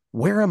coaching,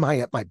 where am I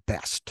at my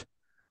best?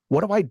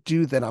 What do I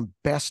do that I'm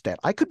best at?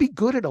 I could be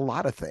good at a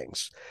lot of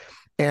things.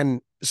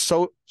 And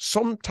so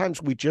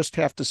sometimes we just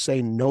have to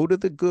say no to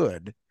the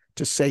good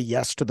to say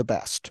yes to the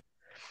best.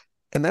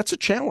 And that's a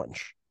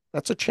challenge.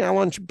 That's a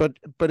challenge, but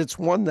it's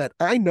one that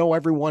I know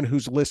everyone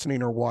who's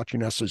listening or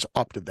watching us is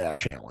up to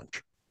that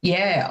challenge.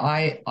 Yeah,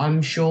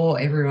 I'm sure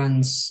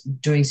everyone's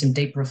doing some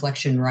deep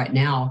reflection right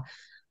now.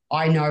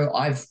 I know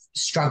I've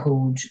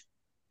struggled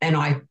and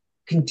I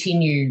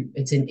continue,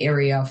 it's an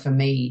area for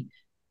me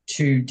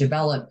to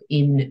develop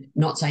in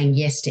not saying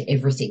yes to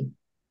everything,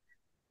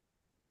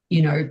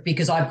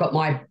 because I've got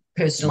my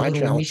personal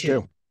little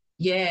mission. Too.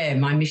 Yeah,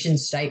 my mission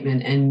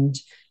statement. And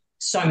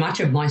so much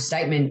of my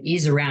statement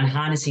is around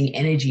harnessing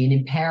energy and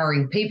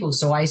empowering people.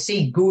 So I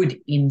see good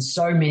in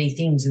so many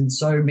things and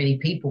so many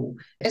people.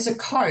 As a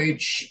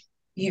coach,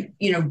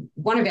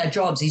 one of our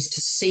jobs is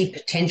to see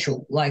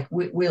potential. Like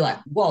we're like,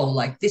 whoa,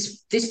 like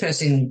this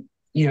person,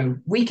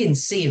 we can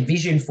see a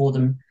vision for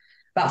them,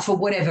 but for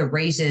whatever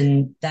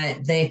reason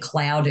that they're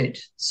clouded.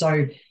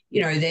 So,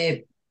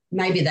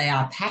 maybe they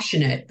are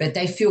passionate, but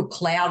they feel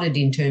clouded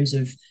in terms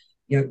of,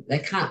 they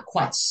can't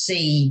quite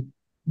see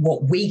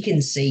what we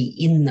can see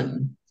in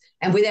them.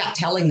 And without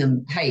telling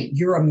them, hey,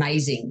 you're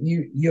amazing.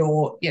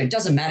 It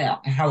doesn't matter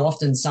how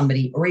often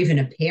somebody or even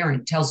a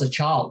parent tells a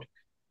child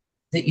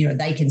that,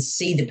 they can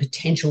see the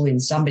potential in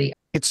somebody.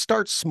 It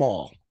starts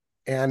small.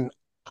 And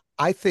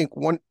I think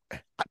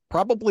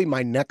probably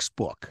my next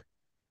book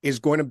is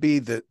going to be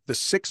the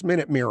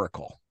 6-minute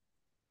miracle.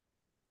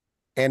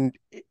 And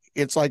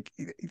it's like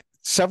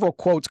several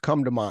quotes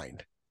come to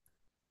mind.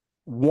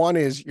 One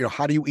is,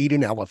 how do you eat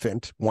an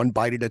elephant? One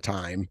bite at a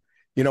time.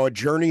 A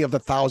journey of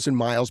 1,000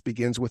 miles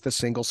begins with a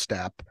single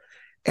step.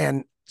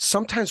 And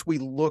sometimes we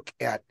look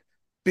at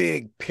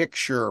big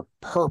picture,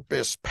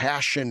 purpose,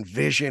 passion,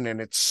 vision, and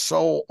it's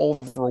so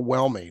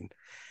overwhelming.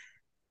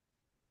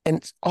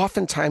 And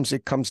oftentimes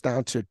it comes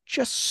down to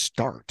just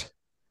start.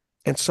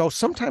 And so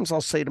sometimes I'll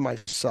say to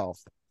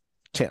myself,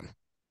 Tim,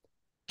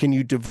 can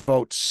you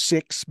devote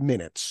 6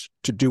 minutes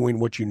to doing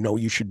what you know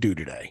you should do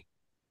today?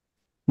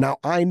 Now,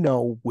 I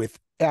know with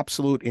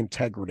absolute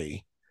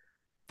integrity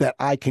that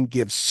I can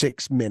give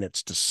 6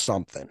 minutes to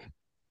something.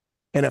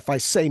 And if I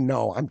say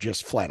no, I'm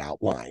just flat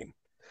out lying,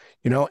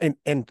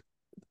 and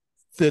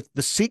the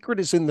secret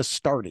is in the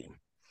starting.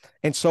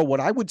 And so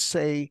what I would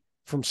say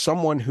from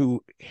someone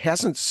who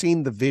hasn't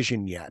seen the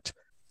vision yet,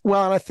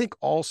 well, and I think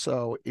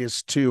also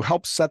is to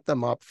help set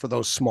them up for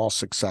those small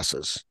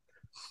successes.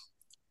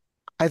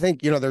 I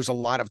think, there's a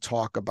lot of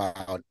talk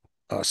about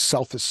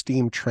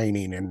self-esteem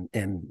training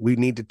and we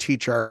need to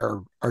teach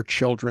our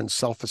children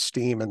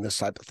self-esteem and this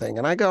type of thing.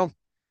 And I go,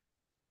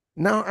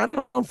 no, I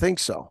don't think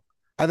so.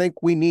 I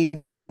think we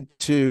need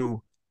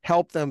to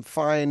help them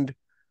find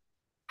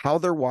how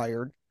they're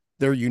wired,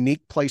 their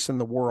unique place in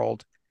the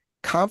world.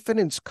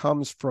 Confidence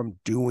comes from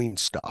doing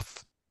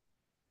stuff.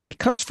 It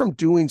comes from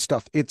doing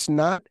stuff. It's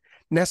not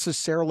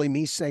necessarily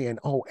me saying,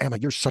 oh, Emma,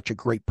 you're such a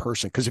great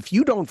person. Because if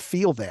you don't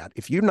feel that,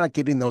 if you're not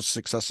getting those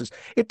successes,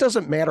 it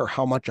doesn't matter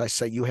how much I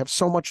say you have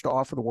so much to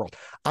offer the world.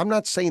 I'm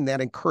not saying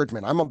that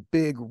encouragement. I'm a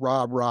big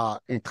rah-rah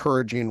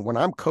encouraging. When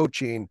I'm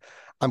coaching,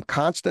 I'm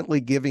constantly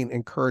giving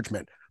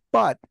encouragement.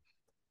 But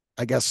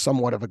I guess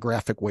somewhat of a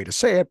graphic way to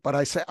say it, but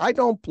I say I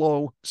don't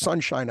blow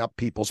sunshine up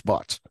people's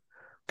butts.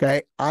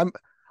 Okay.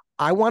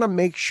 I want to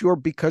make sure,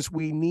 because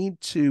we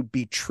need to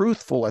be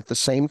truthful at the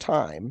same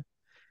time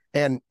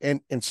and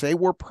say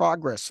where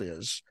progress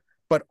is,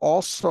 but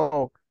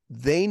also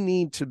they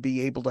need to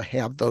be able to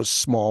have those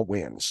small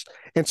wins.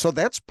 And so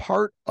that's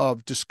part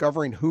of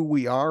discovering who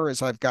we are,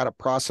 as I've got a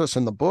process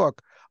in the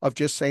book of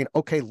just saying,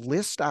 okay,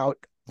 list out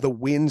the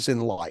wins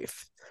in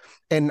life.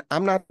 And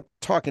I'm not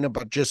talking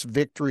about just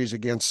victories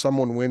against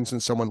someone wins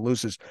and someone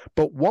loses,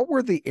 but what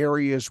were the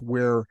areas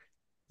where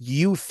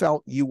you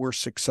felt you were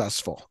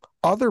successful?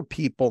 Other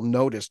people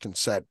noticed and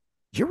said,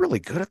 you're really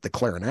good at the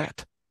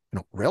clarinet.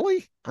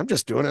 Really? I'm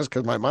just doing this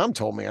because my mom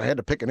told me I had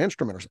to pick an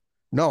instrument. Or something.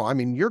 No, I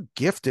mean, you're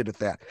gifted at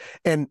that.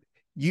 And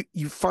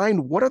you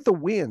find what are the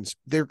wins?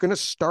 They're going to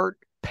start,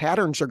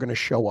 patterns are going to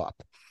show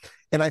up.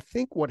 And I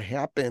think what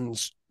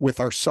happens with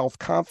our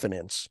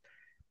self-confidence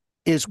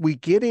is we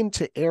get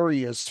into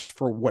areas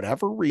for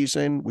whatever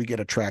reason, we get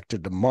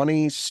attracted to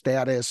money,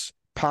 status,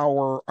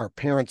 power. Our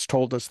parents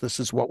told us this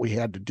is what we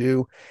had to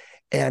do.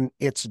 And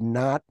it's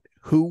not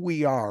who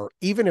we are.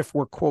 Even if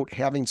we're, quote,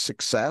 having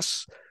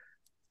success,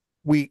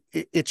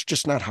 it's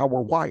just not how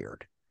we're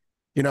wired.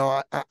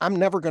 I'm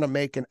never going to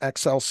make an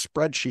Excel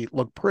spreadsheet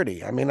look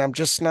pretty. I mean, I'm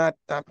just not,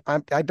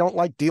 I don't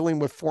like dealing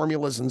with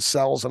formulas and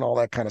cells and all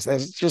that kind of stuff.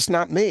 It's just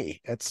not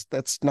me.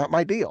 That's not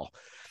my deal.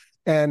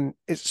 And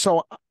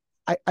so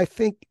I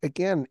think,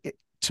 again,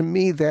 to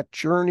me, that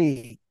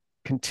journey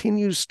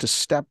continues to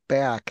step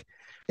back.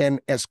 And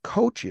as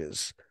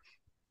coaches,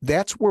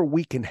 that's where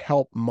we can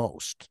help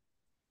most,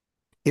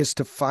 is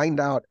to find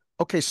out,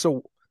 okay,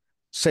 so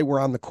say we're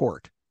on the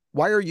court.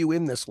 Why are you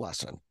in this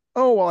lesson?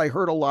 oh, well, I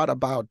heard a lot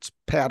about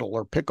paddle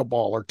or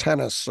pickleball or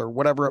tennis or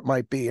whatever it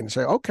might be, and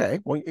say, okay,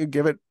 well, you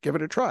give it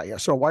a try. Yeah.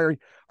 So why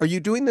are you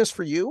doing this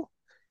for you?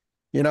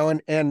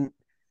 And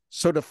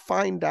so to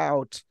find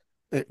out,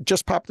 it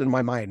just popped in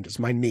my mind is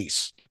my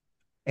niece.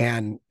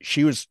 And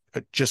she was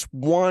just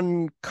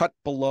one cut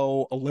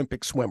below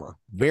Olympic swimmer,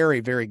 very,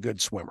 very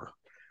good swimmer.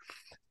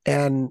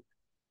 And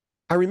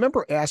I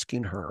remember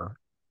asking her,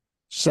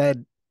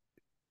 said,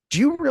 do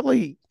you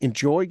really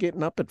enjoy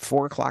getting up at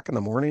 4 o'clock in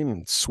the morning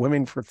and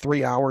swimming for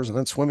 3 hours and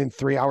then swimming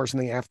 3 hours in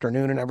the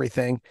afternoon and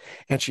everything?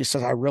 And she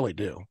says, I really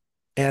do.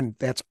 And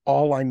that's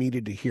all I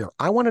needed to hear.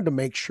 I wanted to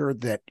make sure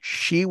that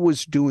she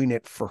was doing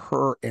it for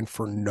her and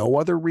for no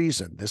other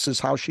reason. This is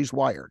how she's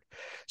wired.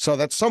 So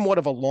that's somewhat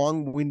of a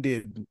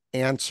long-winded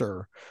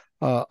answer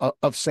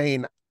of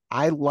saying,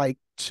 I like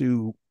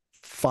to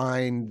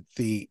find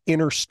the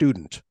inner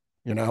student,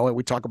 and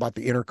we talk about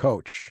the inner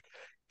coach.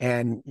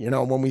 And,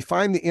 when we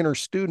find the inner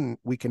student,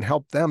 we can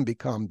help them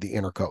become the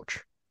inner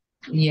coach.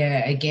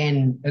 Yeah,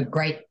 again, a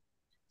great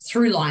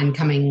through line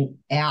coming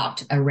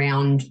out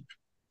around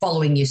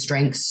following your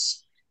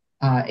strengths,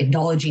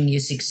 acknowledging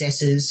your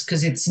successes,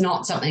 because it's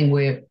not something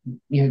where,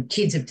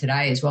 kids of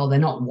today as well, they're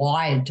not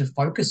wired to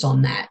focus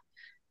on that.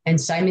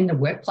 And same in the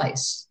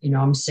workplace.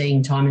 I'm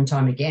seeing time and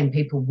time again,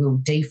 people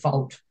will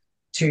default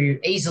to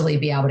easily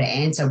be able to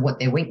answer what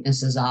their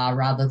weaknesses are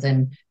rather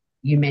than,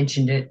 you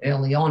mentioned it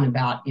early on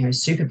about,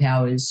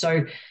 superpowers.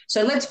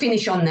 So let's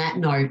finish on that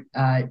note.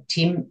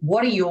 Tim,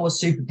 what are your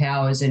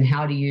superpowers and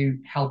how do you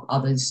help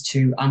others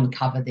to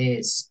uncover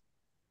theirs?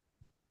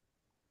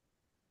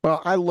 Well,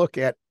 I look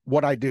at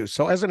what I do.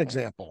 So as an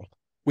example,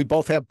 we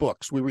both have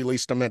books. We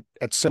released them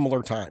at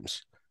similar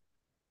times.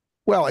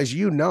 Well, as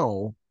you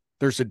know,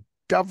 there's a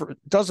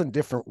dozen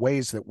different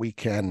ways that we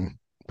can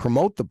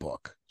promote the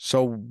book.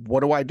 So what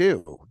do I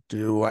do?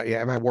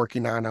 Am I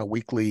working on a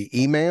weekly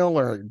email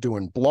or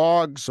doing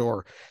blogs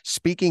or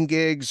speaking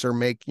gigs or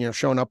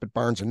showing up at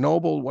Barnes and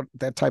Noble,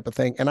 that type of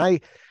thing? And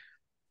I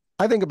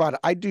think about it.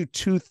 I do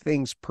two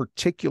things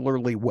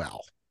particularly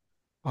well.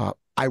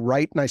 I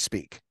write and I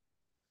speak.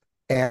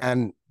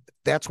 And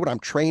that's what I'm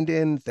trained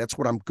in. That's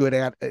what I'm good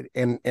at,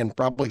 and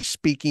probably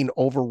speaking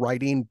over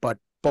writing, but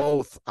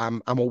both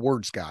I'm a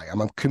words guy.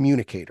 I'm a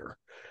communicator.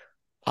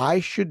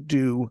 I should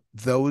do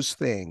those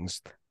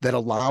things that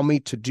allow me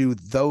to do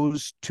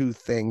those two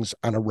things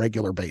on a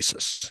regular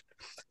basis.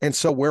 And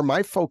so where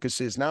my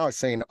focus is now is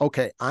saying,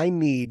 okay, I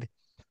need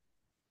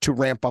to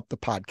ramp up the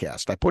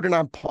podcast. I put it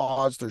on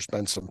pause. There's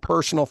been some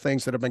personal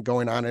things that have been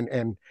going on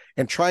and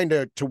trying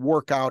to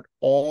work out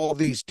all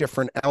these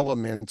different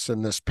elements.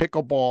 And this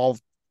pickleball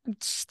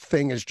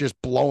thing is just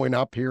blowing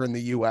up here in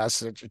the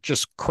US. It's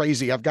just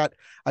crazy. I've got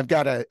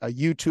a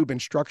YouTube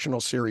instructional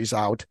series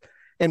out,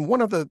 and one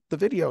of the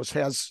videos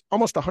has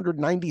almost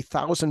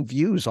 190,000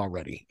 views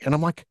already. And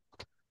I'm like,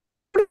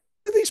 what are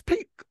these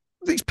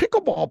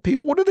pickleball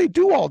people, what do they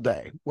do all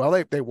day?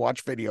 Well, they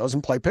watch videos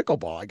and play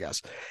pickleball, I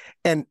guess.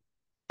 And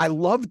I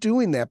love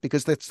doing that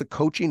because that's the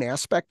coaching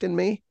aspect in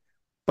me,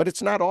 but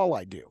it's not all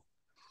I do.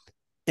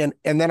 And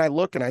then I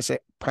look and I say,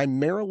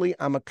 primarily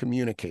I'm a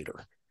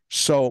communicator.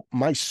 So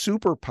my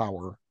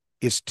superpower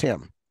is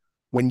Tim.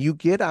 When you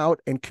get out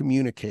and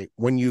communicate,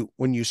 when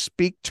you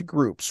speak to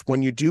groups,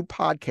 when you do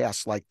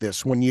podcasts like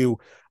this, when you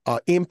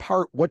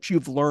impart what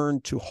you've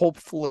learned to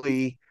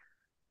hopefully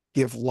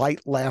give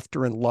light,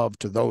 laughter, and love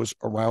to those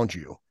around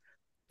you,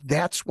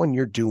 that's when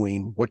you're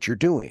doing what you're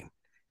doing.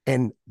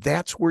 And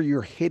that's where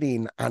you're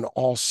hitting on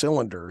all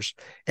cylinders.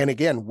 And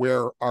again,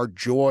 where our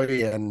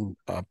joy and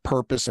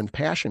purpose and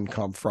passion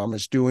come from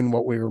is doing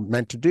what we were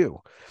meant to do.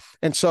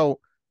 And so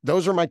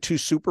those are my two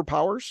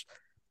superpowers,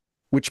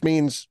 which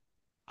means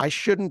I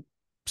shouldn't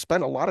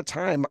spend a lot of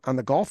time on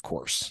the golf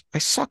course. I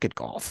suck at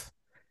golf.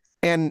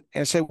 And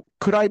so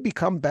could I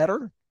become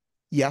better?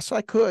 Yes,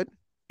 I could,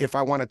 if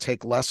I want to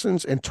take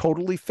lessons and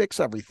totally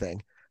fix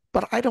everything.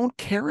 But I don't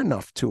care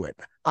enough to it.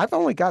 I've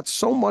only got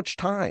so much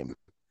time.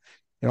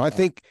 I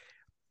think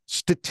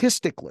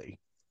statistically,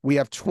 we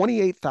have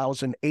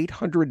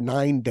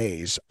 28,809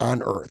 days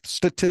on Earth,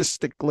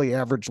 statistically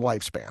average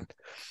lifespan.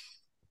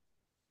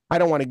 I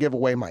don't want to give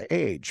away my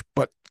age,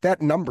 but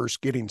that number's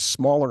getting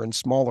smaller and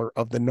smaller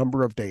of the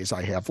number of days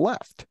I have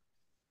left.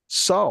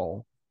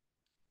 So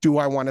do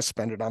I want to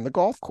spend it on the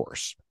golf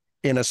course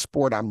in a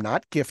sport I'm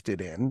not gifted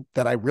in,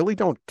 that I really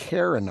don't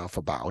care enough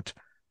about?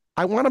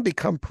 I want to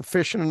become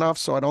proficient enough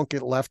so I don't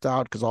get left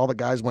out because all the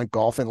guys went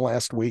golfing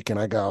last week and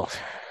I go,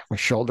 my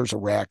shoulder's a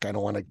wreck. I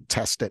don't want to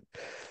test it.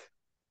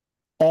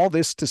 All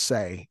this to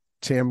say,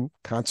 Tim,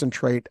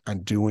 concentrate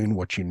on doing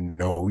what you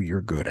know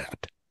you're good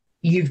at.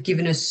 You've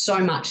given us so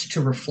much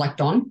to reflect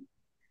on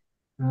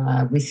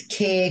with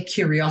care,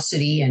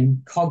 curiosity,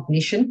 and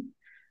cognition.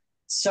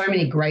 So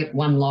many great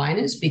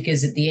one-liners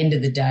because at the end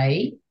of the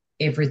day,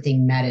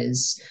 everything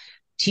matters.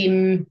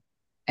 Tim,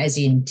 as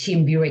in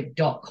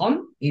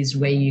timbuwick.com, is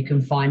where you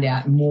can find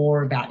out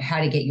more about how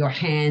to get your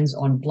hands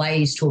on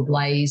Blaze to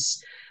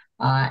Ablaze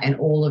and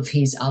all of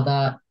his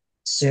other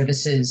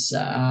services.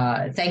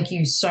 Thank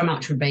you so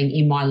much for being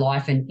in my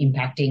life and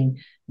impacting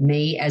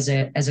me as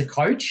a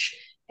coach.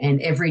 And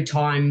every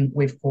time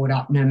we've caught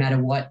up, no matter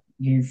what,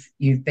 you've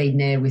been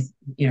there with,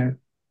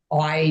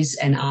 eyes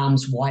and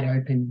arms wide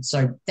open.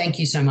 So thank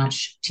you so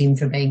much, Tim,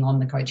 for being on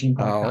the Coaching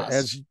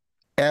Podcast.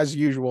 As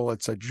usual,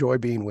 it's a joy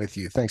being with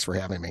you. Thanks for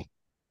having me.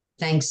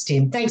 Thanks,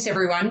 Tim. Thanks,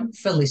 everyone,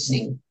 for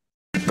listening.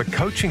 The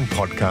Coaching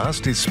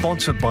Podcast is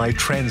sponsored by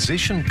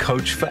Transition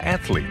Coach for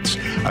Athletes,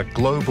 a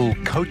global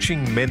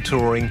coaching,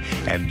 mentoring,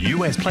 and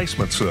US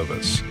placement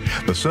service.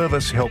 The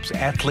service helps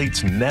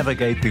athletes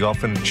navigate the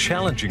often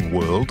challenging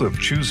world of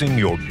choosing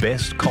your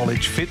best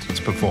college fitness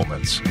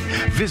performance.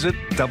 Visit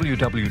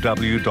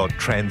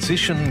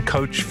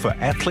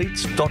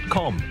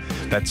www.transitioncoachforathletes.com.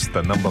 That's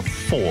the number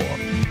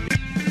 4.